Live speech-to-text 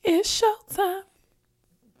It's showtime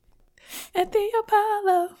at the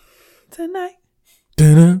Apollo tonight.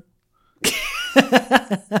 Dun-dun.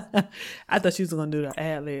 I thought she was gonna do the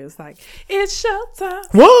ad libs like it's showtime.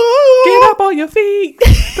 Whoa! Get up on your feet.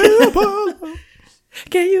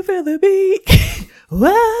 Can you feel the beat?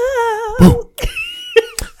 Whoa!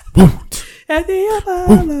 At the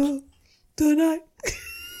Apollo tonight.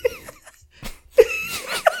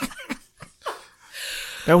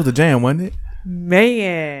 That was a jam, wasn't it?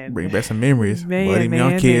 Man. Bring back some memories. Man, But even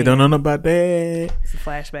man, young kids man. don't know about that. It's a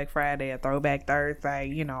Flashback Friday, a Throwback Thursday,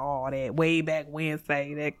 you know, all that. Way back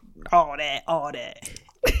Wednesday, that, all that.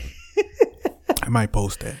 I might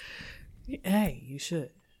post that. Hey, you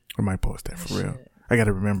should. I might post that for real. should. I got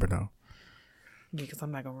to remember, though. Because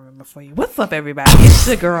I'm not going to remember for you. What's up, everybody? It's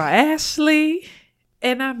your girl, Ashley.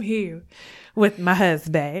 And I'm here with my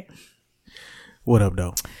husband. What up,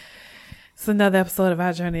 though? It's another episode of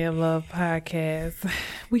our Journey of Love podcast.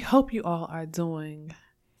 We hope you all are doing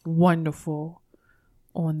wonderful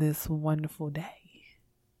on this wonderful day.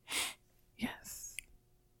 Yes.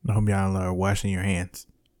 I hope y'all are washing your hands.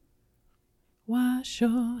 Wash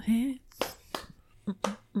your hands.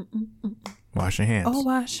 Wash your hands. Oh,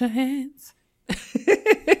 wash your hands.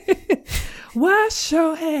 Wash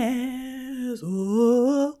your hands.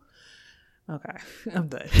 Oh. Okay, I'm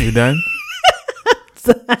done. You done?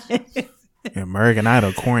 American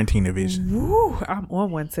Idol quarantine division. Woo, I'm on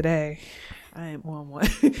one today. I am on one.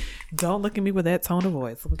 Don't look at me with that tone of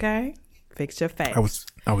voice, okay? Fix your face. I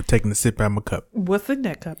was taking a sip out of my cup. What's in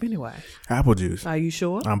that cup anyway? Apple juice. Are you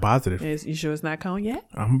sure? I'm positive. You sure it's not cognac?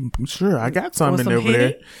 I'm sure. I got something Or some over there.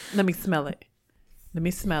 Henny? Let me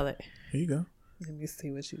smell it. Here you go. Let me see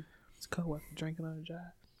what you co-worker drinking on the job.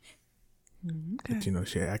 Okay. But you know,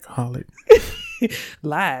 she an alcoholic.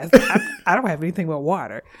 Lies. I don't have anything but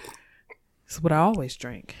water. It's what I always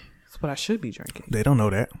drink. It's what I should be drinking. They don't know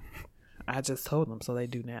that. I just told them, so they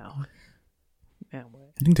do now. Now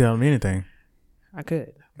what? You can tell them anything. I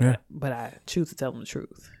could, Yeah. but I choose to tell them the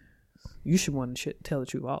truth. You should want to tell the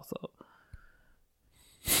truth also.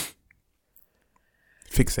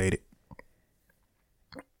 Fixate it.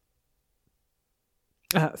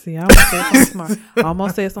 See, I almost said something smart. I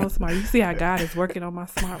almost said something smart. You see how God is working on my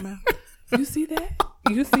smart mouth? You see that?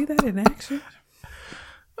 You see that in action?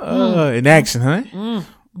 In action, huh?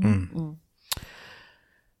 Oh,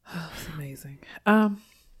 it's amazing. How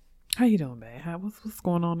you doing, babe? What's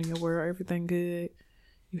going on in your world? Everything good?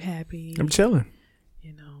 You happy? I'm chilling.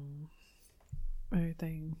 You know,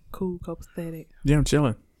 everything cool, copacetic, Yeah, I'm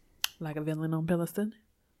chilling. like a villain on Pilliston?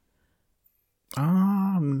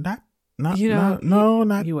 Not, You know, no,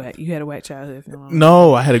 not. You had a whack childhood. If you know.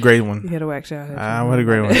 No, I had a great You one. had a whack childhood. I had a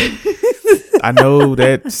great one. I know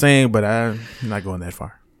that saying, but I'm not going that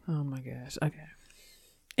far. Oh my gosh. Okay.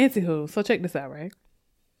 Anywho, so check this out, right?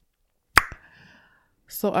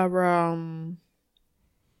 So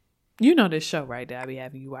you know this show, right? That I be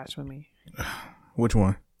having you watch with me. Which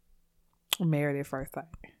one? Married at First Sight.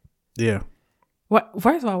 Yeah. What?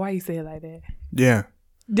 First of all, why you say it like that? Yeah.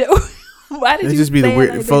 Why did It you just be say the it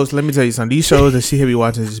weird like folks. Let me tell you something. These shows that she be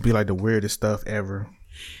watching just be like the weirdest stuff ever.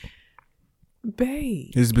 that?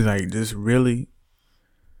 Babe. Just be like, just really.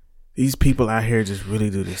 These people out here just really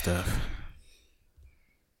do this stuff.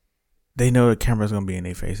 They know the camera's gonna be in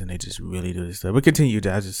their face, and they just really do this stuff. But continue,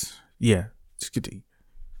 just continue.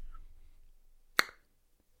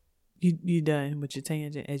 You done with your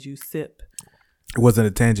tangent as you sip. It wasn't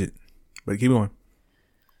a tangent, but keep going.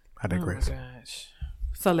 I digress. Oh my gosh.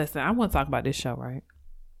 So listen, I want to talk about this show, right?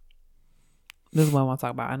 This is what I want to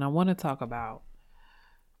talk about. And I want to talk about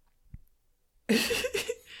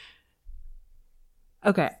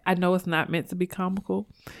okay, I know it's not meant to be comical,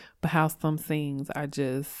 but how some scenes are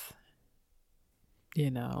just,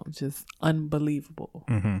 just unbelievable.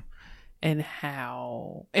 Mm-hmm.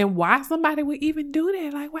 And why somebody would even do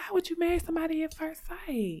that. Like, why would you marry somebody at first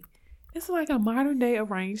sight? It's like a modern day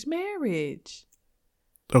arranged marriage.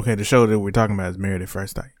 Okay, the show that we're talking about is Married at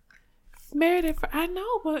First Sight. I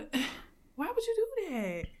know, but why would you do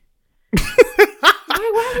that?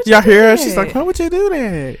 Why would you Y'all do hear her? that? She's like, why would you do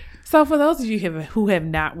that? So for those of you who have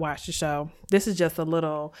not watched the show, this is just a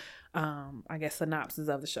little, synopsis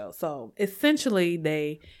of the show. So essentially,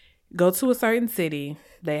 they go to a certain city.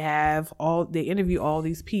 They interview all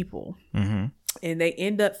these people. Mm-hmm. And they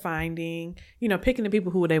end up finding, picking the people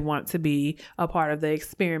who they want to be a part of the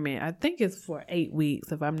experiment. I think it's for 8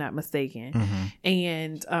 weeks, if I'm not mistaken. Mm-hmm.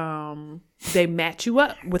 And they match you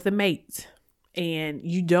up with a mate. And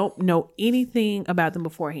you don't know anything about them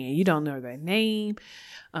beforehand. You don't know their name.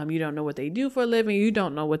 You don't know what they do for a living. You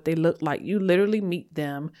don't know what they look like. You literally meet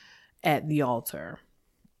them at the altar.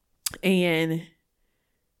 And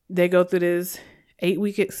they go through this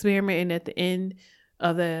 8-week experiment, and at the end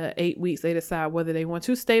of the 8 weeks, they decide whether they want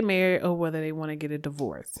to stay married or whether they want to get a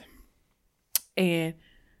divorce. And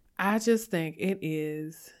I just think it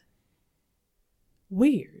is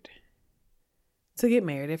weird to get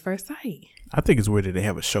married at first sight. I think it's weird that they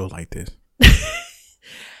have a show like this.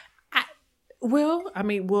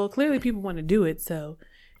 Clearly people want to do it, so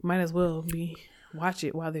might as well watch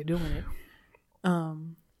it while they're doing it.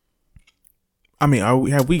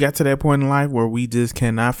 Have we got to that point in life where we just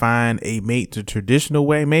cannot find a mate the traditional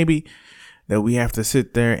way? Maybe that we have to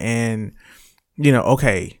sit there and,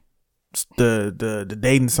 okay, the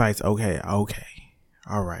dating sites, okay,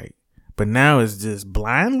 all right, but now it's just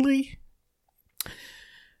blindly.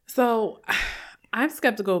 So I'm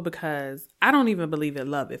skeptical because I don't even believe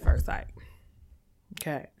in love at first sight.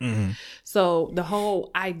 Okay. Mm-hmm. So the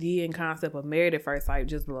whole idea and concept of married at first sight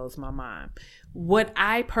just blows my mind. What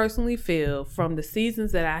I personally feel from the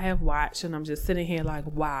seasons that I have watched, and I'm just sitting here like,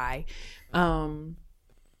 why? I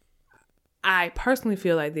personally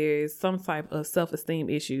feel like there is some type of self-esteem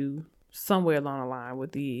issue somewhere along the line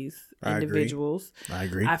with these individuals. I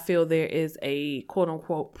agree. I feel there is a quote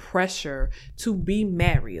unquote pressure to be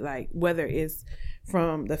married, like whether it's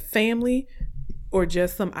from the family or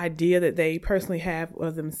just some idea that they personally have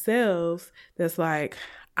of themselves that's like,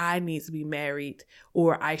 I need to be married,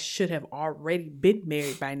 or I should have already been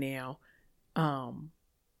married by now.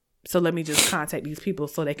 So let me just contact these people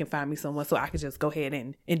so they can find me someone so I can just go ahead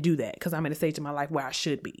and do that because I'm at a stage in my life where I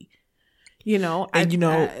should be. That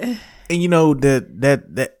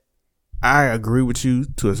I agree with you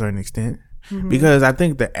to a certain extent. Mm-hmm. Because I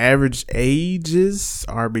think the average ages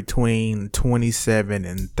are between 27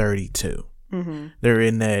 and 32. Mm-hmm. They're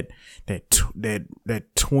in that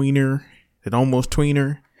tweener, that almost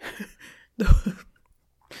tweener,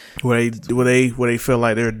 where they feel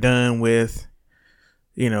like they're done with,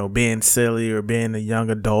 being silly or being a young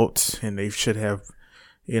adult, and they should have,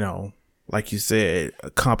 like you said,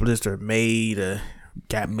 accomplished or made, or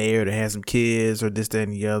got married or had some kids or this, that,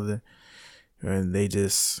 and the other. And they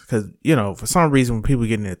just, because, for some reason when people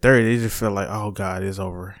get in their 30s, they just feel like, oh God, it's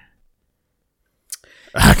over.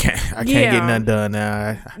 I can't get nothing done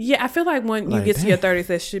now. I feel like when you get to your 30s,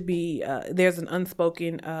 there should be, there's an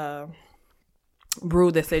unspoken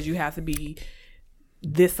rule that says you have to be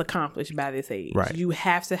this accomplished by this age. Right. You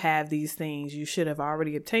have to have these things. You should have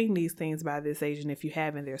already obtained these things by this age. And if you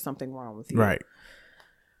haven't, there's something wrong with you. Right.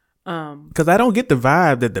 Because I don't get the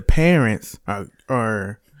vibe that the parents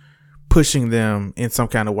are pushing them in some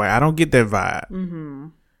kind of way. I don't get that vibe. Mm-hmm.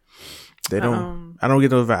 They don't. I don't get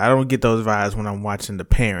those vibes. I don't get those vibes when I'm watching the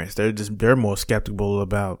parents. They're more skeptical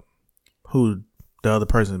about who the other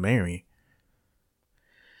person's marrying.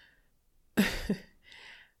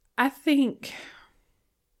 I think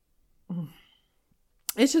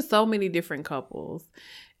it's just so many different couples,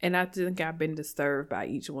 and I think I've been disturbed by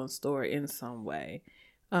each one's story in some way.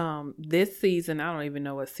 This season, I don't even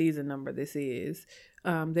know what season number this is.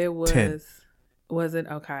 There was 10. Was it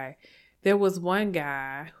okay? There was one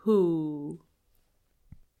guy who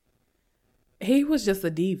he was just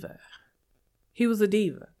a diva. He was a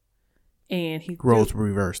diva, and roles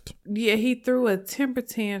reversed. Yeah, he threw a temper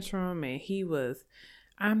tantrum, and he was,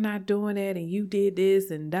 I'm not doing that, and you did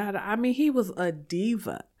this and that. I mean, he was a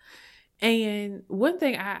diva. And one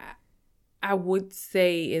thing I would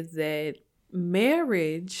say is that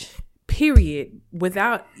marriage, period,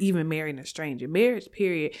 without even marrying a stranger, marriage,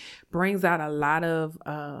 period, brings out a lot of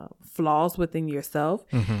flaws within yourself.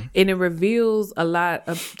 Mm-hmm. And it reveals a lot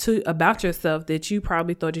about yourself that you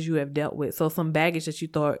probably thought that you have dealt with. So some baggage that you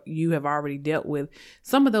thought you have already dealt with,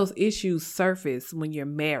 some of those issues surface when you're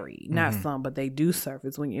married. Mm-hmm. Not some, but they do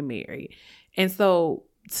surface when you're married. And so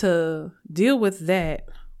to deal with that,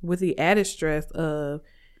 with the added stress of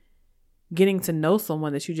getting to know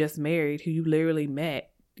someone that you just married, who you literally met,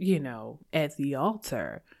 at the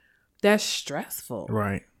altar, that's stressful.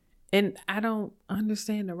 Right. And I don't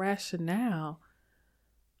understand the rationale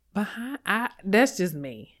behind. That's just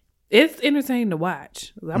me. It's entertaining to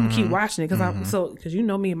watch. I'm gonna keep watching it because because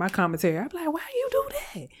me and my commentary. I'm like, why you do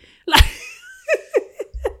that? Like,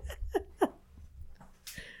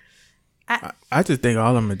 I just think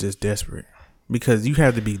all of them are just desperate, because you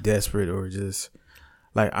have to be desperate or just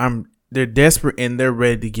like they're desperate and they're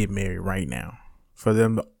ready to get married right now for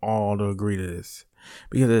them to all to agree to this,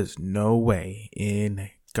 because there's no way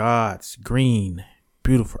in God's green,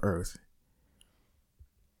 beautiful earth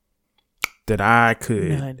that I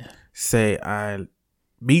could say I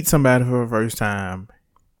meet somebody for the first time,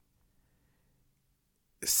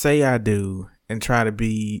 say I do, and try to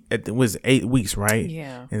be was 8 weeks, right?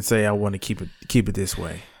 Yeah. And say I want to keep it this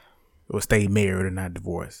way. or stay married or not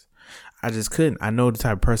divorced. I just couldn't. I know the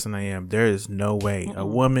type of person I am. There is no way a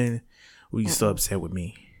woman would be so upset with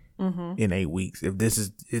me in 8 weeks. If this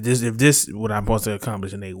is what I'm supposed to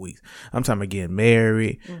accomplish in 8 weeks. I'm talking about getting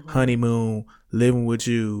married, honeymoon, living with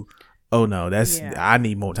you. Oh no, I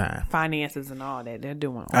need more time. Finances and all that. They're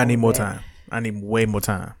doing I need more time. I need way more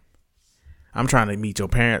time. I'm trying to meet your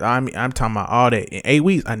parents. I'm talking about all that. In 8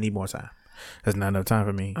 weeks, I need more time. That's not enough time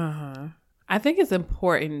for me. I think it's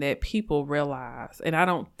important that people realize, and I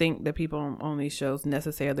don't think that people on these shows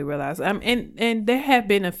necessarily realize. And there have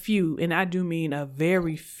been a few, and I do mean a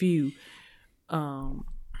very few,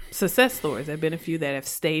 success stories. There have been a few that have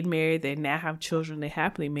stayed married. They now have children. They're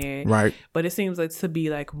happily married. Right. But it seems like to be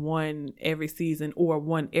like one every season or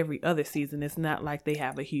one every other season. It's not like they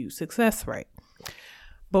have a huge success rate.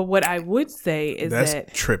 But what I would say is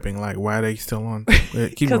that's tripping. Like, why are they still on?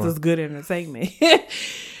 Because it's good entertainment.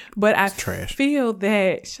 But I feel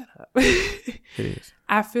that, shut up. It is.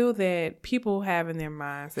 I feel that people have in their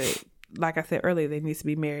minds that, like I said earlier, they need to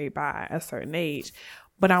be married by a certain age.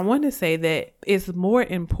 But I want to say that it's more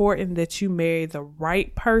important that you marry the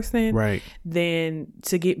right person than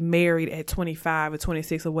to get married at 25 or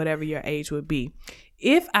 26 or whatever your age would be.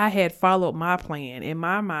 If I had followed my plan, in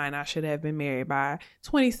my mind, I should have been married by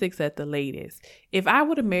 26 at the latest. If I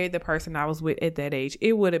would have married the person I was with at that age,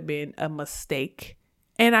 it would have been a mistake.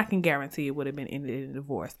 And I can guarantee it would have been ended in a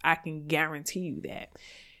divorce. I can guarantee you that.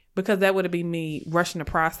 Because that would have been me rushing the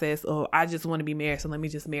process of, I just want to be married, so let me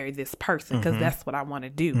just marry this person because that's what I want to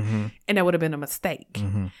do. And that would have been a mistake.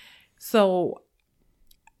 So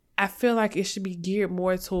I feel like it should be geared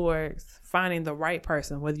more towards finding the right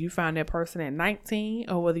person, whether you find that person at 19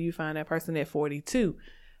 or whether you find that person at 42.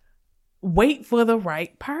 Wait for the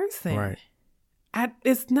right person. Right.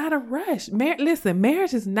 It's not a rush. Listen,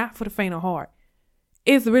 marriage is not for the faint of heart.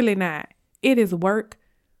 It's really not. It is work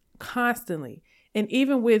constantly. And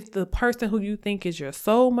even with the person who you think is your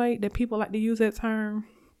soulmate, that people like to use that term,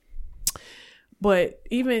 but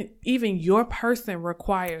even your person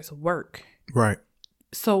requires work. Right.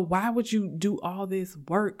 So why would you do all this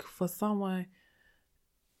work for someone,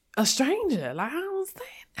 a stranger? Like, I don't understand.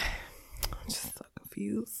 I'm just so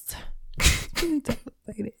confused.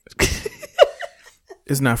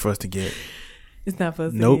 It's not for us to get. It's not for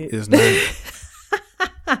us to get. Nope, it's not.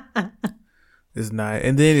 It's not.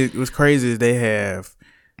 And then it was crazy. They have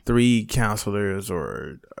 3 counselors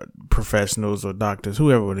or professionals or doctors,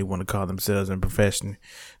 whoever they want to call themselves in profession,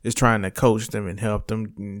 is trying to coach them and help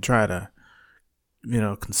them and try to,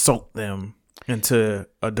 consult them into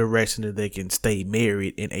a direction that they can stay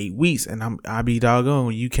married in 8 weeks. And I be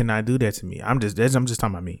doggone, you cannot do that to me. I'm just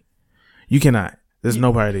talking about me. You cannot. There's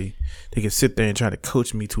nobody that can sit there and try to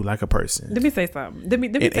coach me to like a person. Let me say something. Let me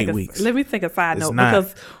take a side note,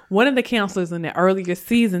 because one of the counselors in the earlier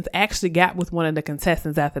seasons actually got with one of the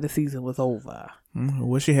contestants after the season was over.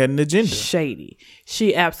 Well, she had an agenda. Shady.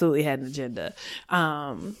 She absolutely had an agenda.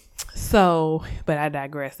 So, but I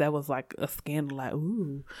digress. That was like a scandal. Like,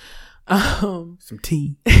 ooh, some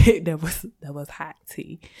tea. that was hot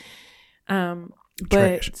tea.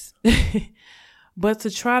 But. But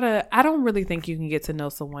to try to, I don't really think you can get to know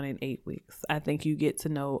someone in 8 weeks. I think you get to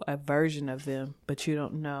know a version of them, but you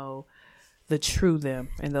don't know the true them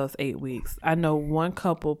in those 8 weeks. I know one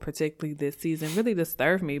couple, particularly this season, really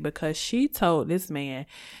disturbed me because she told this man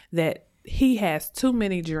that he has too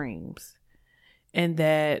many dreams and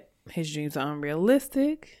that his dreams are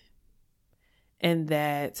unrealistic, and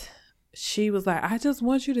that she was like, I just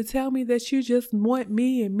want you to tell me that you just want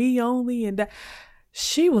me and me only, and that.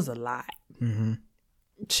 She was a lot. Mm-hmm.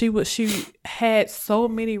 She had so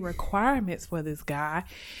many requirements for this guy,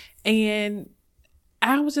 and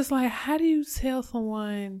I was just like, how do you tell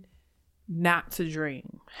someone not to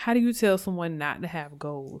dream? How do you tell someone not to have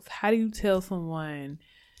goals? How do you tell someone,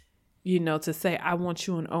 to say, I want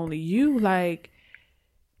you and only you? Like,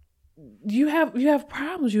 you have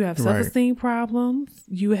problems. You have self-esteem problems.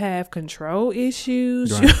 You have control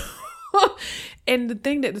issues. Right. And the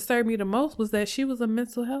thing that disturbed me the most was that she was a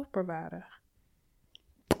mental health provider.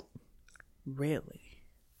 Really?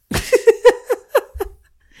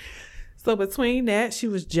 So between that, she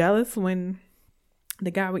was jealous when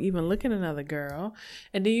the guy would even look at another girl.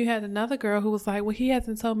 And then you had another girl who was like, well, he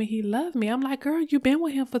hasn't told me he loved me. I'm like, girl, you've been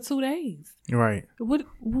with him for 2 days. Right.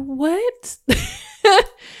 What?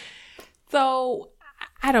 So,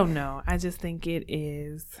 I don't know. I just think it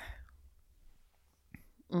is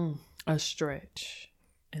a stretch.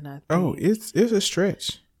 And I think, it's a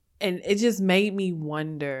stretch. And it just made me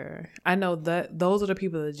wonder. I know that those are the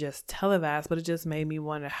people that just televise, but it just made me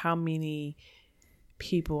wonder how many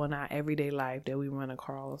people in our everyday life that we run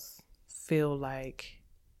across feel like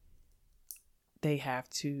they have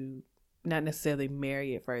to not necessarily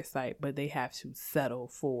marry at first sight, but they have to settle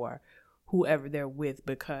for whoever they're with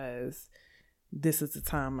because this is the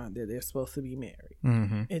time out there they're supposed to be married.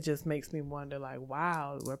 Mm-hmm. It just makes me wonder, like,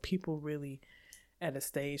 wow, were people really at a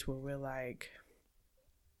stage where we're like,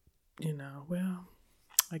 you know, well,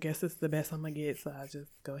 I guess it's the best I'm gonna get, so I'll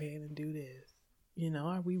just go ahead and do this. You know,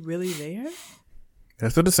 are we really there?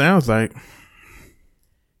 That's what it sounds like.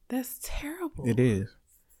 That's terrible. It is.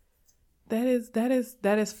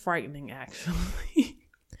 That is frightening, actually.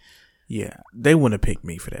 Yeah, they wouldn't have picked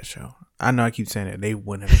me for that show. I know I keep saying that. They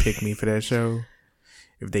wouldn't have picked me for that show.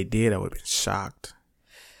 If they did, I would have been shocked.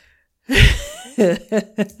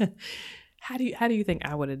 How do you think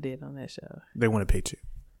I would have did on that show? They wouldn't have picked you.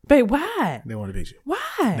 Babe, why? They wouldn't have picked you.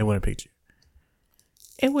 Why? They wouldn't have picked you.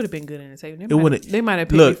 It would have been good entertainment. They might have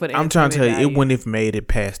picked look, me for the I'm trying to tell you, value. it wouldn't have made it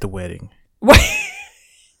past the wedding. What?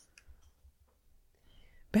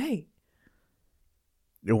 Babe.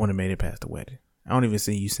 It wouldn't have made it past the wedding. I don't even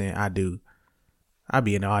see you saying I do. I'd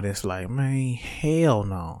be in the audience like, man, hell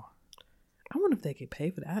no. I wonder if they get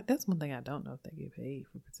paid for that. That's one thing I don't know if they get paid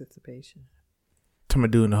for participation. Talking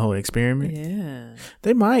about doing the whole experiment? Yeah.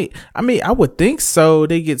 They might. I mean, I would think so.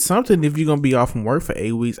 They get something if you're going to be off from work for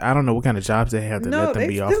 8 weeks. I don't know what kind of jobs they have to let them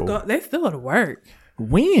be off of. They still go to work.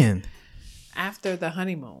 When? After the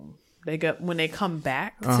honeymoon. When they come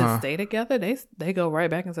back to stay together, they go right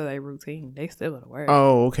back into their routine. They still go to work.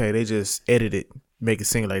 Oh, okay. They just edit it, make it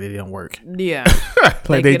seem like they didn't work. Yeah.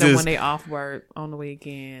 Like they get them when they off work on the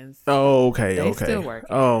weekends. Oh, okay. They okay. still work.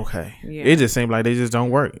 Oh, okay. Yeah. It just seemed like they just don't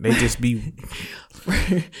work. They just be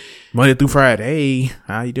Monday through Friday. Hey,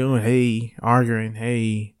 how you doing? Hey, arguing.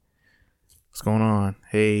 Hey, what's going on?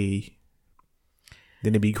 Hey.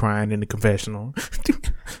 Then they be crying in the confessional.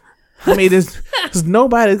 I mean, there's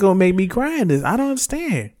nobody's gonna make me cry in this. I don't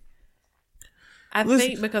understand. I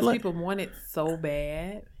think because people want it so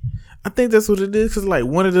bad. I think that's what it is. Cause like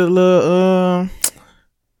one of the little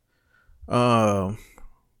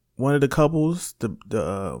one of the couples,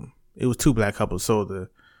 it was two black couples. So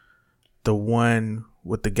the one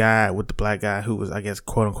with the black guy who was, I guess,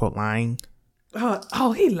 quote unquote lying.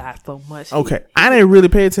 Oh, he lied so much. Okay, I didn't really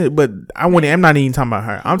pay attention, but I'm not even talking about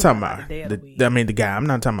her. I'm talking about the guy. I'm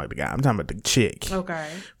not talking about the guy. I'm talking about the chick. Okay.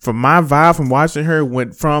 From my vibe from watching her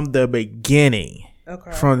went from the beginning.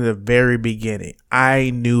 Okay. From the very beginning,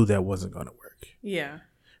 I knew that wasn't gonna work. Yeah.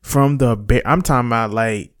 I'm talking about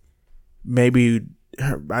like maybe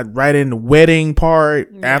right in the wedding part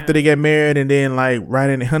after they get married, and then like right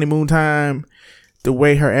in the honeymoon time. The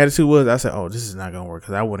way her attitude was, I said, "Oh, this is not gonna work,"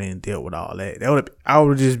 because I wouldn't even deal with all that. I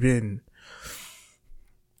would have just been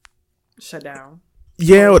shut down.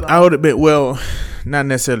 Yeah, I would have been. Well, not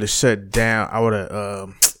necessarily shut down. I would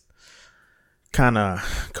have kind of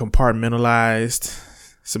compartmentalized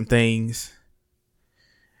some things,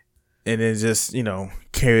 and then just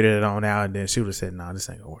carried it on out. And then she would have said, "No, this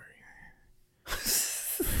ain't gonna work."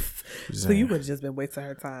 So you would have just been wasting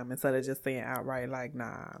her time instead of just saying outright like,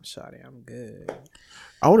 "Nah, I'm shawty, I'm good."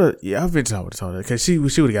 I would have. Yeah, eventually I would have told her because she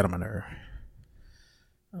would have got on my nerve.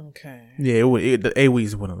 Okay. Yeah, the 8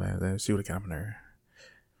 weeks wouldn't have lasted. She would have got on my nerve.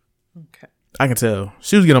 Okay. I can tell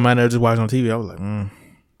she was getting on my nerves just watching on TV. I was like,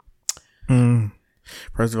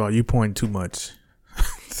 First of all, you pointing too much.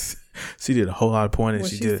 She did a whole lot of pointing. Well,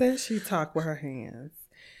 she said she talked with her hands.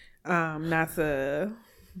 Not to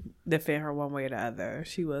defend her one way or the other.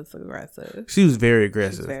 She was aggressive. She was very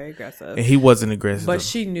aggressive. And he wasn't aggressive. But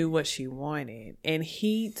she knew what she wanted. And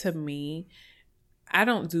to me, I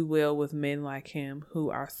don't do well with men like him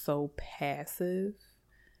who are so passive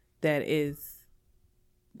that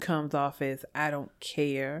comes off as I don't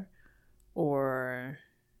care, or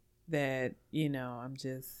that, I'm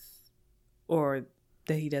just, or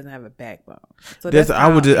that he doesn't have a backbone. So I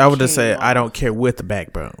would just say I don't care with a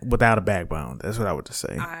backbone, without a backbone. That's what I would just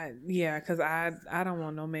say. Because I don't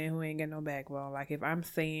want no man who ain't got no backbone. Like if I'm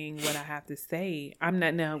saying what I have to say,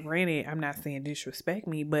 granted, I'm not saying disrespect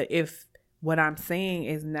me, but if what I'm saying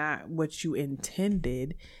is not what you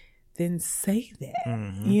intended, then say that.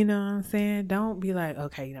 Mm-hmm. You know what I'm saying? Don't be like,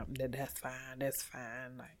 okay, that's fine.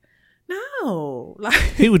 Like, no.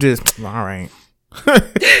 Like he would just, all right.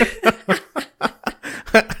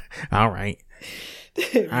 All right.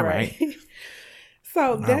 All right.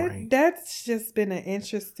 So that's just been an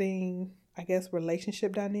interesting, I guess,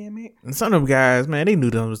 relationship dynamic. And some of them guys, man, they knew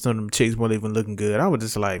some of them chicks weren't even looking good. I was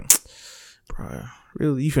just like, bro,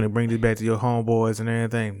 really, you finna bring this back to your homeboys and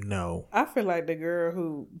everything? No. I feel like the girl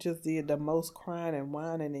who just did the most crying and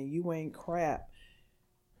whining and you ain't crap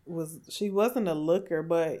she wasn't a looker,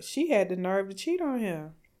 but she had the nerve to cheat on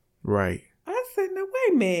him. Right. I said, no,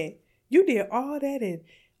 wait a minute. You did all that and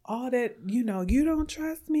all that, you don't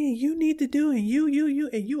trust me. You need to do, and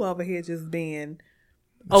you over here just being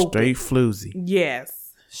open. Straight floozy.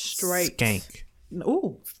 Yes, straight skank.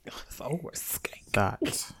 Ooh, it's over. Skank.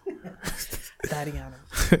 Thoughts. Tatiana.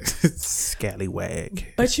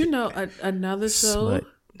 Scallywag. But another show Slut.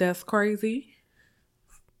 that's crazy.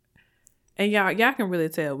 And y'all can really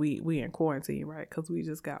tell we in quarantine, right? Because we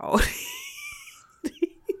just got all.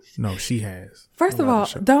 No, she has. First of all,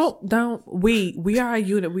 don't we are a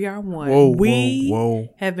unit. We are one. Whoa.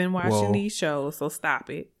 Have been watching Whoa. these shows, so stop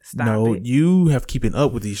it. No, it. you have keeping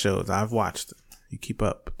up with these shows. I've watched them. You keep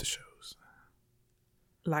up with the shows.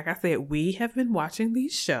 Like I said, we have been watching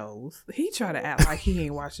these shows. He tried to act like he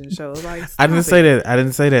ain't watching shows. Like I didn't say that. I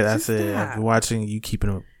Just said stop. I've been watching. You keeping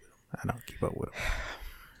up. I don't keep up with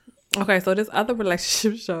them. Okay, so this other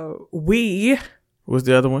relationship show, we What's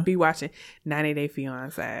the other one? be watching 90 Day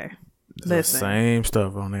Fiance. It's the same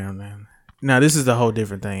stuff on there, man. Now this is a whole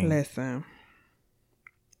different thing. Listen.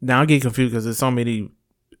 Now I get confused because there's so many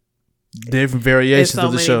different variations There's so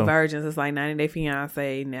of the many show. versions. It's like 90 Day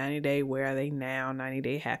Fiance, 90 Day Where Are They Now, 90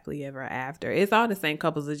 Day Happily Ever After. It's all the same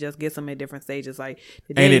couples. It just gets them at different stages. Like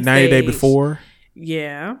the Ain't it dating 90 Day stage. Before?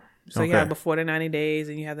 Yeah. So you Okay. have before the 90 days,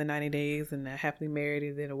 and you have the 90 days, and the happily married,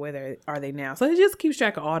 and then whether are they now. So it just keeps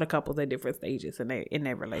track of all the couples at different stages in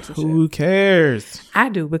their relationship. Who cares? I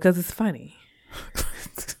do, because it's funny.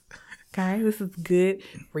 Okay, this is good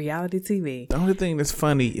reality TV. The only thing that's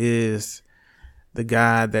funny is the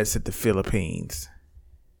guy that's at the Philippines.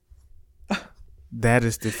 That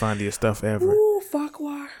is the funniest stuff ever. Ooh,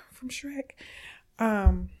 Farquhar from Shrek.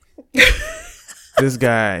 This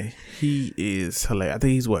guy, he is hilarious. I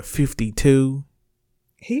think he's 52?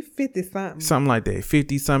 He 50 something. Something like that.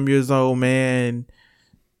 50-some years old, man.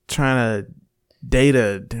 Trying to date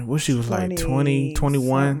what she was like 20,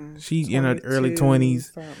 21. She's in her early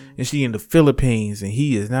 20s. Something. And she in the Philippines. And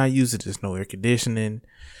he is not used to just no air conditioning,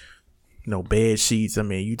 no bed sheets. I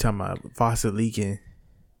mean, you talking about faucet leaking.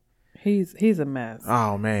 He's a mess.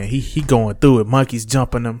 Oh, man. He going through it. Monkeys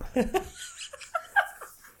jumping him.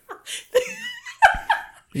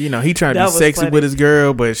 He trying to That be was sexy funny. with his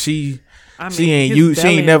girl, but she I mean, ain't his you. She belly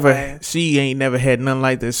ain't in never. the way. She ain't never had nothing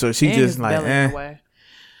like this. So she And just his like, belly in the way.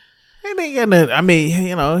 It ain't got nothing. I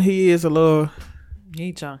mean, he is a little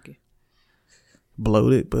He chunky.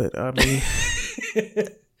 bloated, but I mean,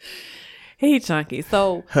 He chunky.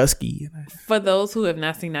 So husky. for those who have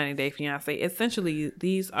not seen 90 Day Fiance, essentially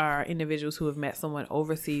these are individuals who have met someone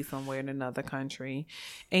overseas somewhere in another country,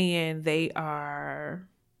 and they are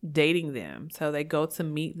dating them. So they go to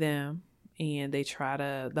meet them, and they try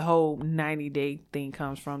to, the whole 90-day thing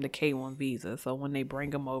comes from the K-1 visa. So when they bring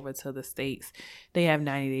them over to the States, they have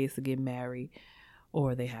 90 days to get married,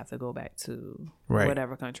 or they have to go back to Right.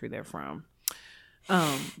 whatever country they're from.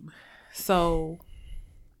 So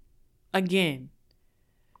again,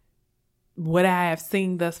 what I have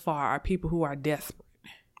seen thus far are people who are desperate.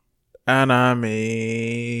 And I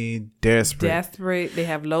mean, desperate. They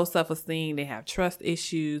have low self-esteem. They have trust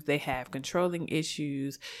issues. They have controlling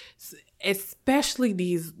issues. Especially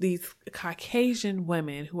these Caucasian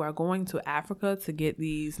women who are going to Africa to get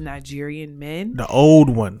these Nigerian men. The old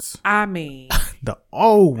ones. I mean, The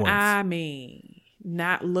old ones.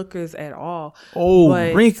 not lookers at all. Old,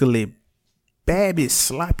 but- wrinkly, babby,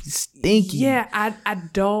 sloppy, stinky. Yeah,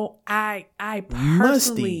 I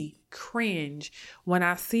personally cringe when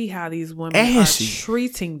I see how these women Ashy. are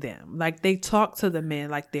treating them. Like, they talk to the men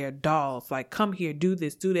like they're dolls. Like, come here, do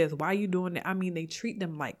this. Why are you doing that? I mean, they treat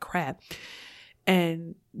them like crap.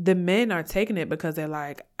 And the men are taking it because they're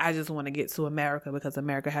like, I just want to get to America because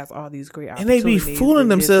America has all these great And they opportunities. be fooling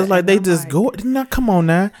and this, themselves and like they I'm just like, go. Now, come on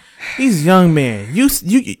now, these young men.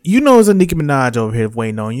 You know, it's a Nicki Minaj over here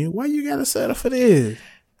waiting on you. Why you gotta settle for this?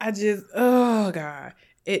 Oh God,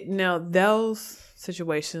 those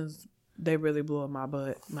situations, they really blew up my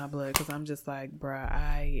blood, because I'm just like, bruh,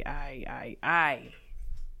 I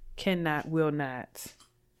will not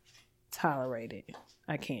tolerate it.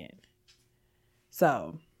 I can't.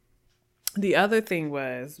 So the other thing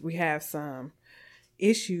was, we have some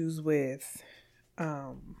issues with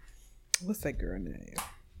what's that girl name?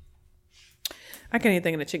 I can't even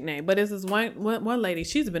think of the chick name, but it's this one lady.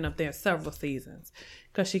 She's been up there several seasons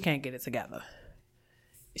because she can't get it together.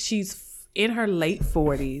 She's in her late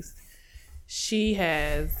 40s. She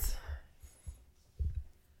has,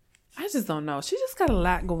 I just don't know. She just got a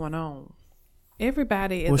lot going on.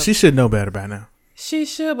 Everybody is. Well, she should know better by now. She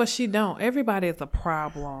should, but she don't. Everybody is a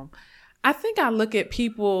problem. I think I look at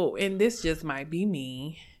people, and this just might be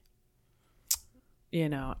me.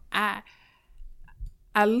 I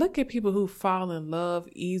look at people who fall in love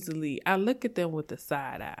easily. I look at them with the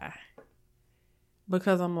side eye.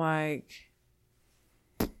 because I'm like,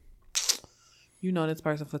 you know this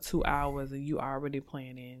person for 2 hours and you already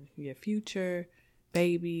planning your future,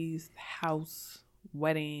 babies, house,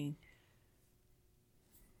 wedding.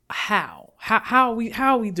 How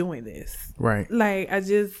are we doing this? Right. Like,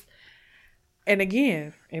 and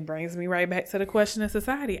again, it brings me right back to the question of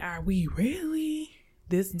society. Are we really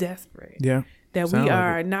this desperate? Yeah. That we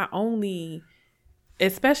are not only,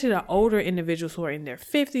 especially the older individuals who are in their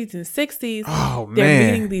 50s and 60s,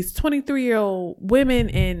 they're meeting these 23-year-old women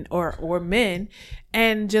and or men,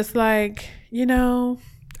 and just like, you know,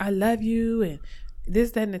 I love you and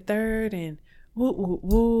this, that, and the third, and whoop whoop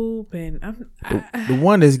whoop, and the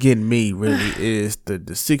one that's getting me really is the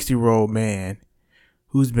 60-year-old man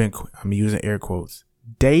who's been, I'm using air quotes,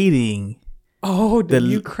 dating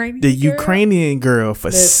the Ukrainian girl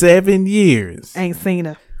for 7 years. Ain't seen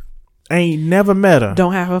her. Ain't never met her.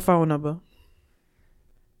 Don't have her phone number.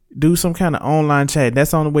 Do some kind of online chat.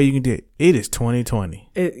 That's the only way you can do it. It is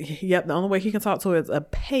 2020. Yep. The only way he can talk to her is a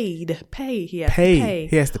paid. He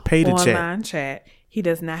has to pay to online chat. He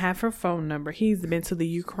does not have her phone number. He's been to the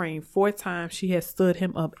Ukraine 4 times. She has stood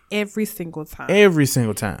him up every single time.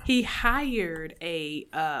 He hired a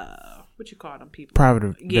what you call them people?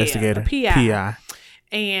 Private investigator. PI.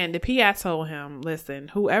 And the PI told him, listen,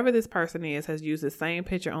 whoever this person is has used the same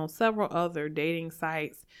picture on several other dating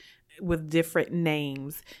sites with different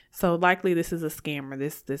names. So likely this is a scammer.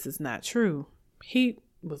 This is not true. He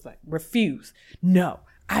was like, refuse. No,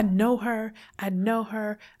 I know her.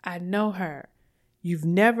 You've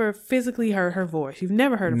never physically heard her voice. You've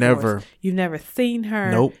never heard her voice. You've never seen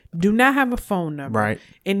her. Nope. Do not have a phone number. Right.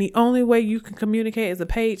 And the only way you can communicate is a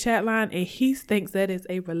paid chat line, and he thinks that is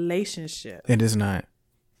a relationship. It is not.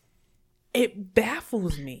 It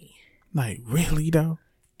baffles me. Like, really though?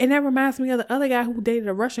 And that reminds me of the other guy who dated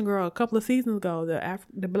a Russian girl a couple of seasons ago.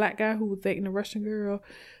 The black guy who was dating a Russian girl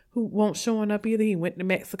who won't showing up either. He went to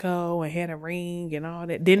Mexico and had a ring and all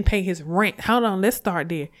that. Didn't pay his rent. Hold on, let's start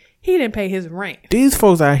there. He didn't pay his rent. These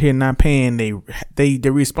folks out here not paying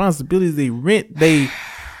their responsibilities. They rent.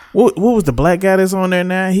 What was the black guy that's on there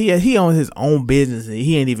now? He owns his own business and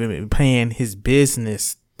he ain't even been paying his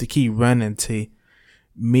business to keep running to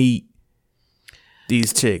meet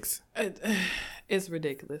these chicks. It's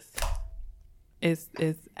ridiculous. It's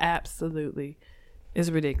absolutely, it's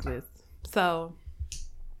ridiculous. So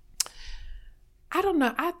I don't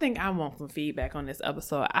know. I think I want some feedback on this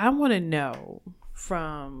episode. I want to know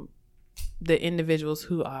from the individuals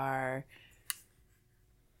who are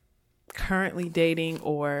currently dating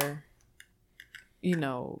or, you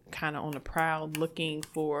know, kind of on the prowl looking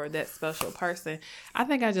for that special person. I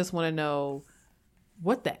think I just want to know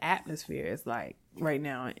what the atmosphere is like right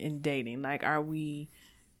now in dating. Like, are we,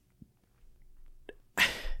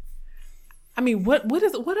 I mean, what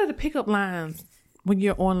are the pickup lines when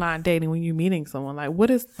you're online dating, when you're meeting someone? Like, what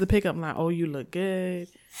is the pickup line? Oh, you look good.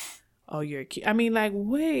 Oh, you're cute. I mean, like,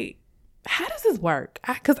 wait, how does this work?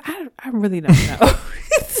 Because I really don't know.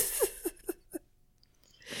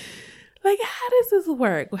 Like, how does this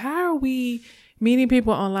work? How are we meeting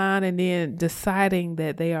people online and then deciding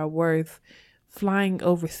that they are worth flying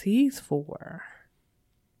overseas for?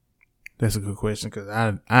 That's a good question because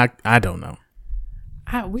I don't know.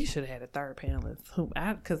 We should have had a third panelist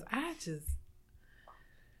because I just.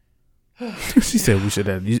 She said we should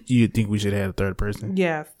have. You think we should have a third person?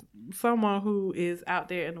 Yeah, someone who is out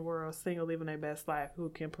there in the world, single, living their best life, who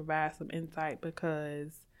can provide some insight,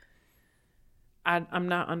 because I'm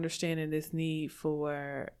not understanding this need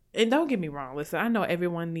for. And don't get me wrong. Listen, I know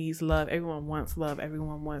everyone needs love. Everyone wants love.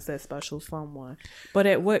 Everyone wants that special someone. But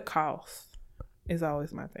at what cost is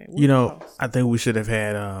always my thing. You know, I think we should have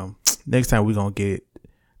had. Next time we're gonna get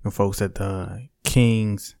the folks at the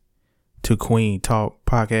Kings to Queen Talk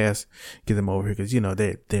podcast, get them over here because, you know,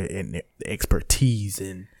 they're in their expertise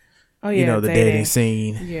and you know, the dating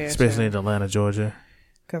scene, especially in Atlanta, Georgia.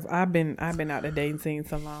 Because I've been out the dating scene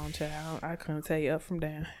so long, child. I couldn't tell you up from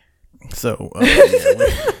down. So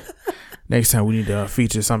next time we need to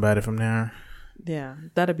feature somebody from there. Yeah,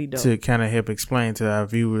 that'd be dope to kind of help explain to our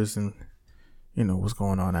viewers and, you know, what's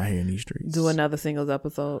going on out here in these streets. Do another singles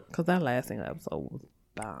episode because that last single episode was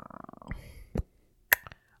bomb.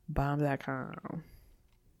 Bomb.com.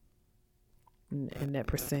 And that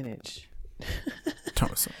percentage.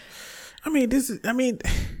 I mean,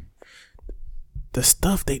 the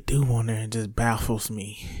stuff they do on there just baffles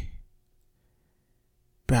me.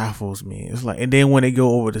 It's like, and then when they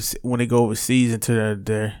go overseas into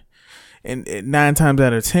their and 9 times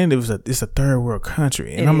out of 10 it's a third world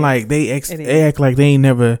country, and I'm like, they act like they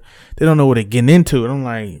don't know what they're getting into, and I'm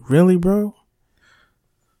like, really, bro?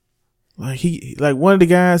 Like one of the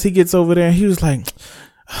guys, he gets over there and he was like,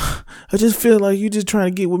 I just feel like you just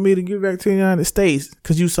trying to get with me to get back to the United States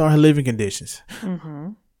because you saw her living conditions.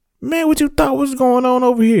 Mm-hmm. Man, what you thought was going on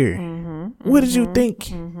over here? Mm-hmm. What did you think?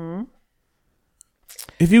 Mm-hmm.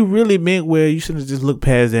 If you really meant well, you should have just looked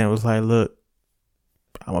past that and was like, look,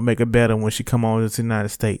 I'm going to make it better when she come on to the United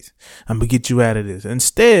States. I'm going to get you out of this.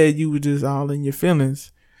 Instead, you were just all in your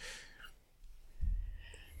feelings.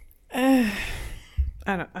 I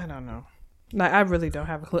don't know. Like, I really don't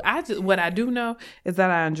have a clue. What I do know is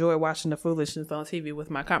that I enjoy watching the foolishness on TV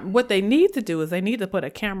with my what they need to do is they need to put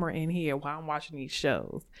a camera in here while I'm watching these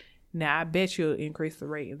shows. Now, I bet you'll increase the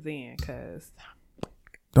ratings then, because...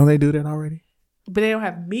 Don't they do that already? But they don't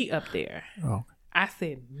have me up there. Oh. I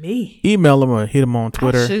said me. Email them or hit them on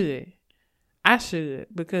Twitter. I should,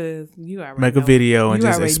 because you already make a video and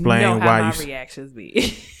just explain why my reactions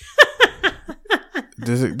be.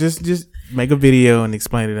 just make a video and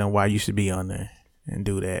explain to them why you should be on there and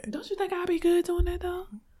do that. Don't you think I'll be good doing that though?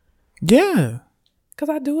 Yeah. Because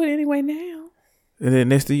I do it anyway now. And then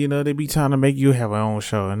next thing you know, they be trying to make you have your own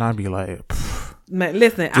show, and I'd be like, man,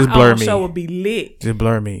 listen, our own show would be lit. Just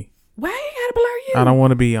blur me. Why you gotta blur you? I don't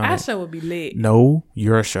want to be on our show would be lit. No,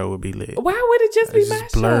 your show would be lit. Why would it just be my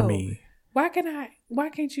show? Blur me. Why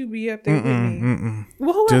can't you be up there with me?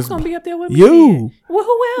 Well, who else gonna be up there with me? You. Well,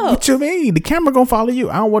 who else? What you mean? The camera gonna follow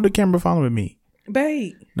you. I don't want the camera following me.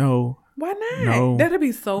 Babe. No. Why not? No. That'll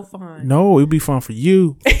be so fun. No, it'd be fun for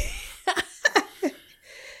you.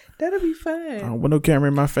 That'll be fun. I don't want no camera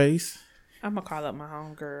in my face. I'm gonna call up my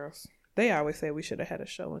homegirls. They always say we should have had a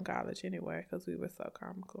show in college anyway because we were so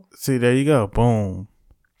comical. See, there you go. Boom.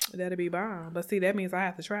 That'll be bomb. But see, that means I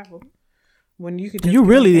have to travel. When you can, you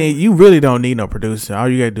really don't need no producer. All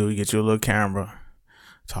you gotta do is get you a little camera,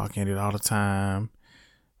 talk in it all the time,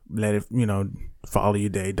 let it, follow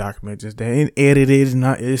your day, document just that, and edit it,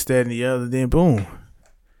 not this, that, and the other. Then boom.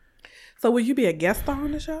 So will you be a guest star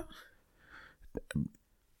on the show?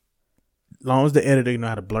 As long as the editor know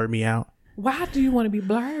how to blur me out. Why do you want to be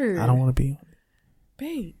blurred? I don't want to be.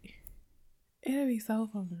 Babe, it'll be so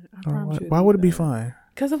fun. I promise you. Why would it be fun?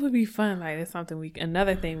 Because it would be fun. Like, it's something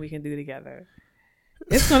another thing we can do together.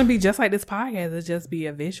 It's going to be just like this podcast. It'll just be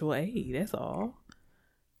a visual aid. That's all.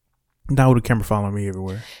 Now with the camera following me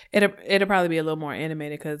everywhere. It'll probably be a little more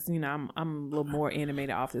animated because, I'm a little more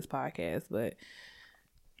animated off this podcast. But,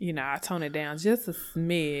 I tone it down just a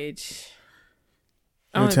smidge.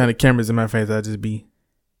 Every time the camera's in my face, I just be.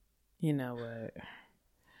 You know what?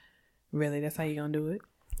 Really? That's how you going to do it?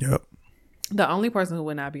 Yep. The only person who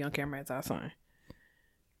would not be on camera is our son.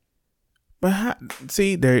 But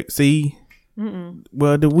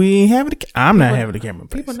well, do we have it? I'm not having the camera.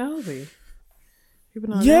 People nosy.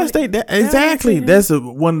 Yes, exactly. That's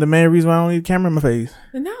one of the main reasons why I don't need a camera in my face.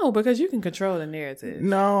 No, because you can control the narrative.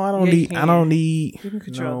 No, I don't need. You can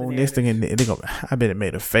control the narrative. This thing, I bet it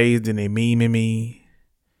made a face. Then they memeing me.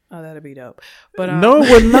 Oh, that'd be dope. But no, it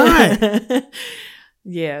would not.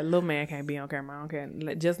 Yeah, little man can't be on camera. I don't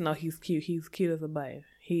care. Just know he's cute. He's cute as a button.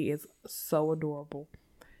 He is so adorable.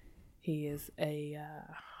 He is a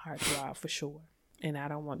heartthrob for sure. And I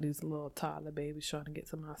don't want these little toddler babies trying to get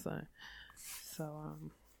to my son. So,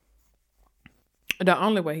 the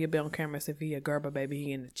only way he'll be on camera is if he a Gerber baby,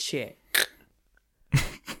 he in the check.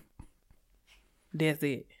 That's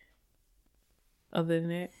it. Other than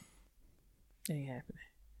that, it ain't happening.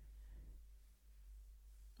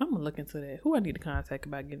 I'm gonna look into that. Who I need to contact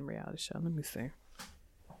about getting a reality show? Let me see.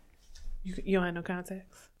 You don't have no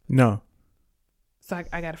contacts? No. So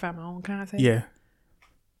I gotta find my own contacts? Yeah.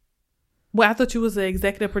 Well, I thought you was the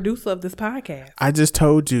executive producer of this podcast. I just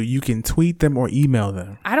told you can tweet them or email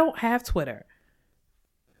them. I don't have Twitter.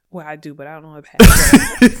 Well, I do, but I don't know if I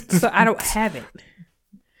have Twitter. So I don't have it.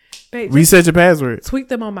 Babe, reset your password. Tweet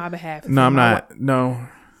them on my behalf. No, I'm not. No.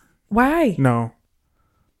 Why? No.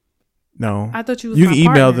 I thought you was you my can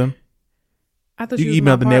email partner. them. I thought you you can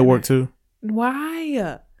email the partner. network too.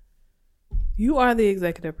 Why? You are the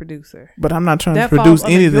executive producer. But I'm not trying to produce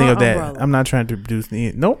anything of that. Umbrella. I'm not trying to produce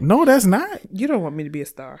any. No, that's not. You don't want me to be a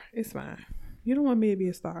star. It's fine. You don't want me to be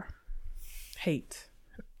a star. Hate.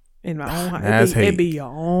 In my own house. It be your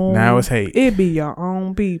own. Now it's hate. It be your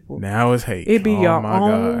own people. Now it's hate. It be your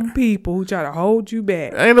own people who try to hold you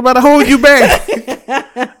back. I ain't about to hold you back.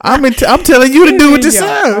 I'm telling you to do it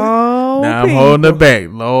yourself. Now I'm holding her back.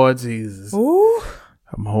 Lord Jesus. Ooh.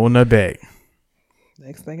 I'm holding her back.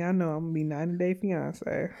 Next thing I know, I'm gonna be 90 Day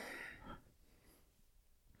Fiance.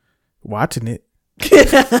 Watching it.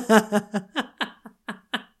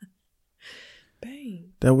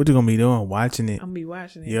 Bang. That's what you're gonna be doing. Watching it. I'm gonna be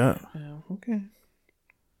watching it. Yeah. Oh, okay.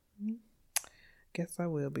 Guess I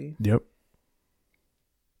will be. Yep.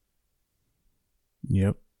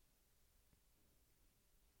 Yep.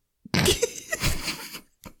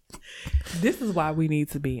 This is why we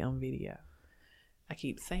need to be on video. I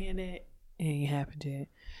keep saying it. It ain't happened yet.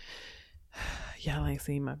 Y'all ain't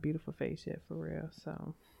seen my beautiful face yet, for real.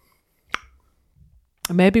 So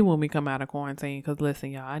maybe when we come out of quarantine, because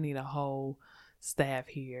listen, y'all, I need a whole staff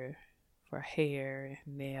here for hair,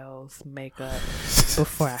 nails, makeup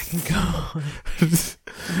before I can go.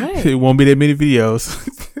 What? It won't be that many videos.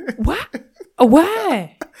 What?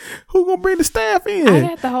 Why? Who gonna bring the staff in? I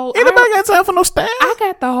got the whole. Anybody got time for no staff? I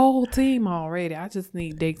got the whole team already. I just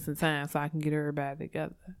need dates and time so I can get everybody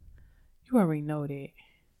together. You already know that.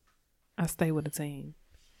 I stay with the team.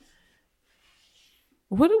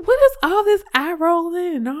 What is all this eye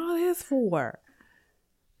rolling and all this for?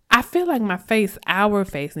 I feel like our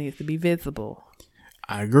face needs to be visible.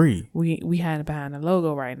 I agree. We hide behind the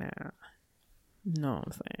logo right now. You know what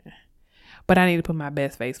I'm saying? But I need to put my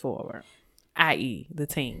best face forward. I.e. the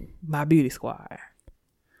team. My beauty squad.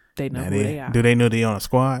 They know who they are. Do they know they on a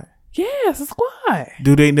squad? Yes, a squad.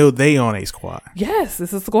 Do they know they on a squad? Yes,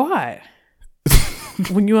 it's a squad.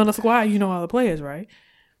 When you on a squad, you know all the players, right?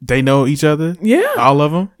 They know each other? Yeah. All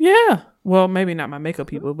of them? Yeah. Well, maybe not my makeup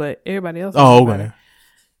people, but everybody else. Oh, okay.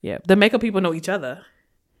 Yeah. The makeup people know each other.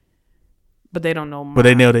 But they don't know But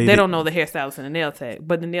they know they don't know the hairstylist and the nail tech.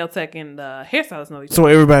 But the nail tech and the hairstylist know each other. So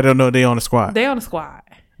everybody don't know they on the squad. They on the squad.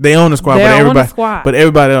 They on the squad, but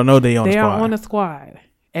everybody don't know they on the squad. They are on the squad.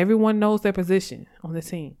 Everyone knows their position on the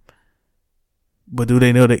team. But do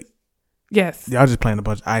they know they? Yes. Y'all just playing a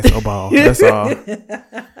bunch of ISO ball. That's all. You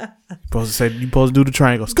supposed to do the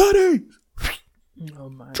triangle. Scotty. Oh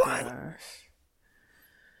my gosh.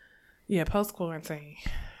 Yeah, post quarantine,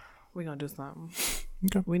 we're gonna do something.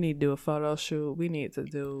 Okay. We need to do a photo shoot. We need to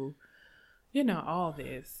do, all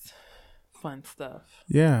this fun stuff.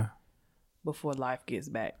 Yeah. Before life gets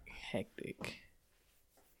back hectic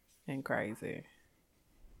and crazy.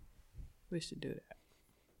 We should do that.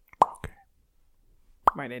 Okay.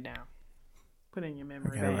 Write it down. Put it in your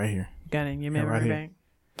memory bank. bank. Right here. Got it in your memory bank.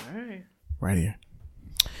 All right. Right here.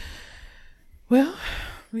 Well,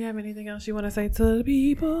 we have anything else you want to say to the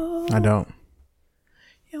people? I don't.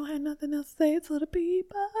 You don't have nothing else to say to the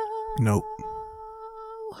people? Nope.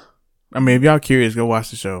 I mean, if y'all curious, go watch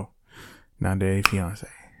the show. 90 Day Fiance.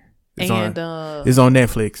 It's on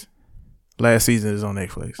Netflix. Last season is on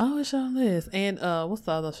Netflix. Oh, it's on this. And what's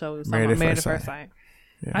the other show? Married at First Sight.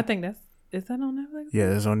 Yeah. I think is that on Netflix?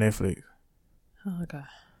 Yeah, it's on Netflix. Oh God.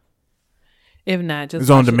 If not, just it's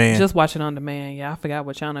on demand. Just watch it on demand. Yeah, I forgot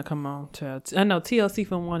what channel come on. I know TLC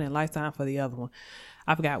for one and Lifetime for the other one.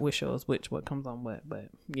 I forgot which shows what comes on what, but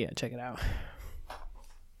yeah, check it out.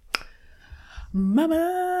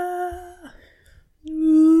 Mama.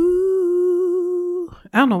 Ooh.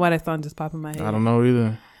 I don't know why that song just popped in my head. I don't know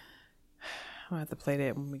either. I'll have to play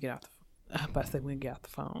that when we get off I'm about to say when we get off the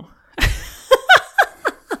phone.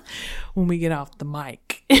 When we get off the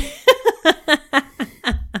mic.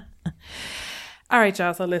 All right,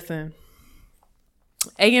 y'all. So listen.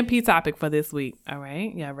 A&P topic for this week. All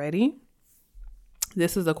right. Y'all ready?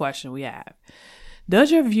 This is a question we have.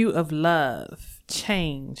 Does your view of love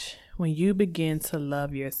change when you begin to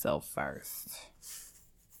love yourself first?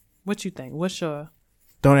 What you think? What's your...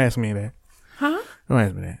 Don't ask me that. Huh? Don't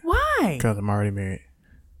ask me that. Why? Because I'm already married.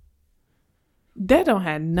 That don't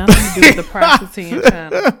have nothing to do with the prostituting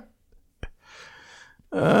channel.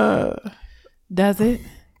 Does it?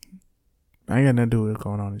 I ain't got nothing to do with what's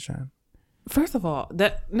going on in China. First of all,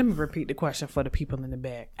 let me repeat the question for the people in the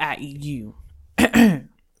back, i.e. you.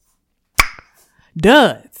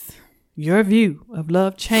 Does your view of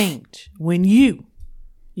love change when you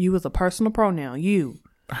as a personal pronoun,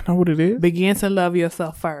 I know what it is. Begin to love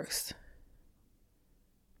yourself first?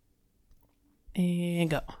 And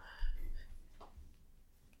go.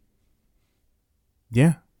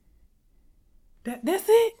 Yeah. That's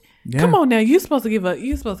it? Yeah. Come on now, you're supposed to give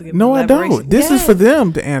No, I don't. This is for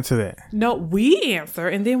them to answer that. No, we answer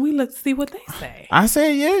and then we look to see what they say. I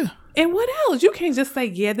say yeah. And what else? You can't just say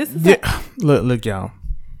yeah. This is Look, y'all.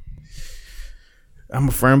 I'm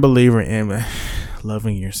a firm believer in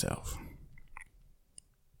loving yourself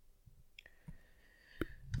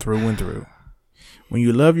through and through. When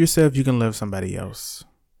you love yourself, you can love somebody else.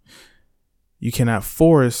 You cannot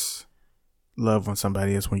force love on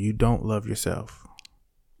somebody else when you don't love yourself.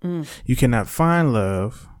 You cannot find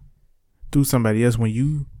love through somebody else when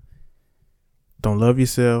you don't love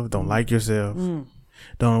yourself, don't like yourself,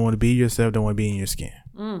 don't want to be yourself, don't want to be in your skin.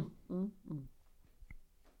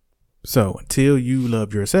 So until you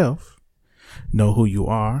love yourself, know who you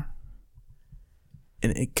are,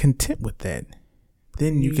 and content with that,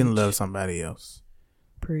 then you can love somebody else.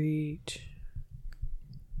 Preach.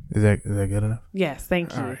 Is that good enough? Yes,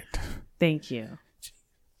 thank you. All right. Thank you.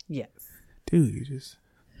 Yes. Dude, you just...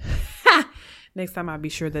 Next time I'll be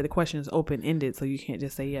sure that the question is open-ended so you can't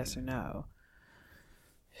just say yes or no.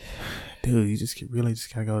 Dude, you really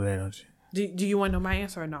just gotta go there, don't you? Do you want to know my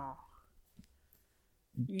answer or no?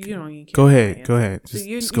 You don't even care. Go ahead.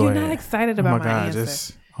 Just go you're ahead. not excited about my answer.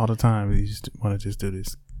 Just all the time. You just want to just do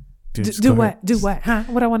this. Do what? Ahead. Do what? Huh?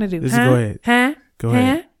 What I want to do? Just go ahead. Huh? Go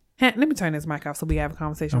ahead. Huh? Let me turn this mic off so we have a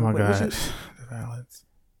conversation. Oh my God. The violence.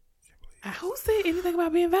 Who said anything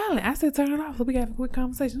about being violent? I said turn it off so we can have a quick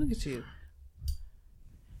conversation. Look at you.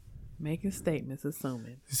 Making statements,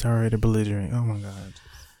 assuming. It's already belligerent. Oh my God.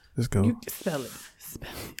 Let's go. You spell it.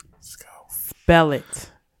 Let's go. Spell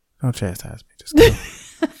it. Don't chastise me. Just go.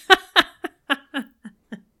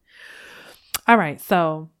 All right.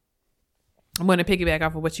 So I'm going to piggyback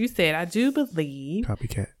off of what you said. I do believe.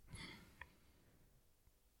 Copycat.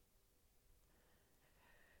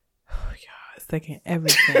 Oh, y'all, it's taking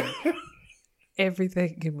everything.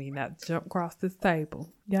 Everything in me not jump across this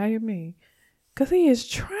table. Y'all hear me? Because he is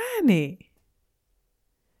trying it.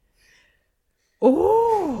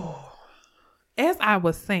 Oh, as I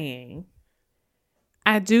was saying,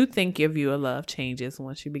 I do think your view of love changes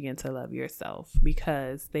once you begin to love yourself,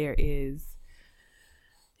 because there is,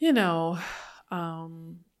 you have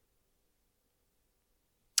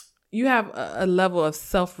a level of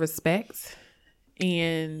self-respect,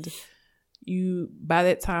 and by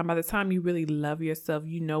the time you really love yourself,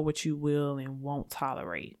 you know what you will and won't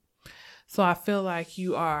tolerate. So I feel like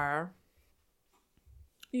you are,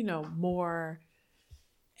 more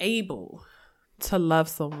able to love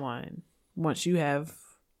someone once you have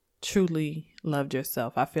truly loved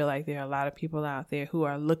yourself. I feel like there are a lot of people out there who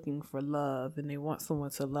are looking for love, and they want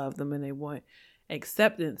someone to love them, and they want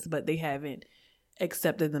acceptance, but they haven't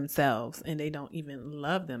accepted themselves, and they don't even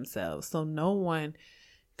love themselves. So no one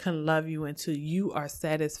can love you until you are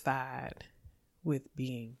satisfied with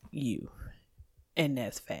being you. And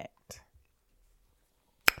that's fact.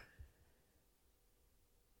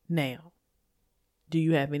 Now, do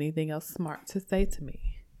you have anything else smart to say to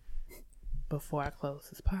me before I close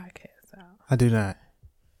this podcast out? I do not.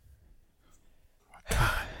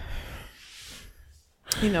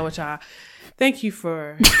 You know what, y'all? Thank you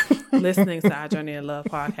for listening to our Journey in Love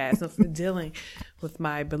podcast and for dealing with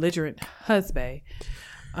my belligerent husband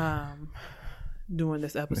during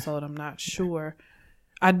this episode. I'm not sure.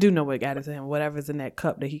 I do know what got into him. Whatever's in that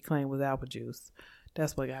cup that he claimed was apple juice.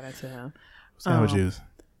 That's what got into him. What's apple juice?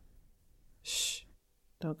 Shh.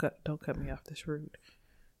 Don't cut me off this rude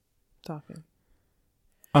talking.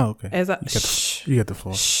 Oh, okay. You get the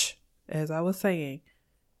floor. Shh. As I was saying,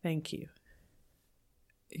 thank you.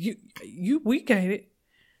 We get it.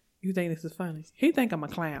 You think this is funny? He think I'm a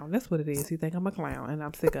clown. That's what it is. He think I'm a clown, and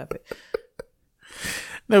I'm sick of it.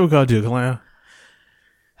 Never called you a clown.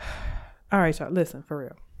 All right, y'all. Listen, for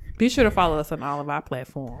real. Be sure to follow us on all of our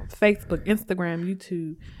platforms: Facebook, Instagram,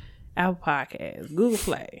 YouTube, Apple Podcasts, Google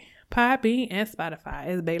Play, Podbean, and Spotify.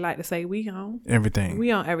 As they like to say, we on everything.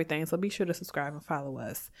 We on everything. So be sure to subscribe and follow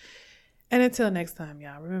us. And until next time,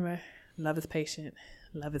 y'all, remember, love is patient,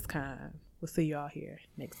 love is kind. We'll see y'all here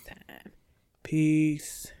next time.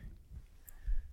 Peace.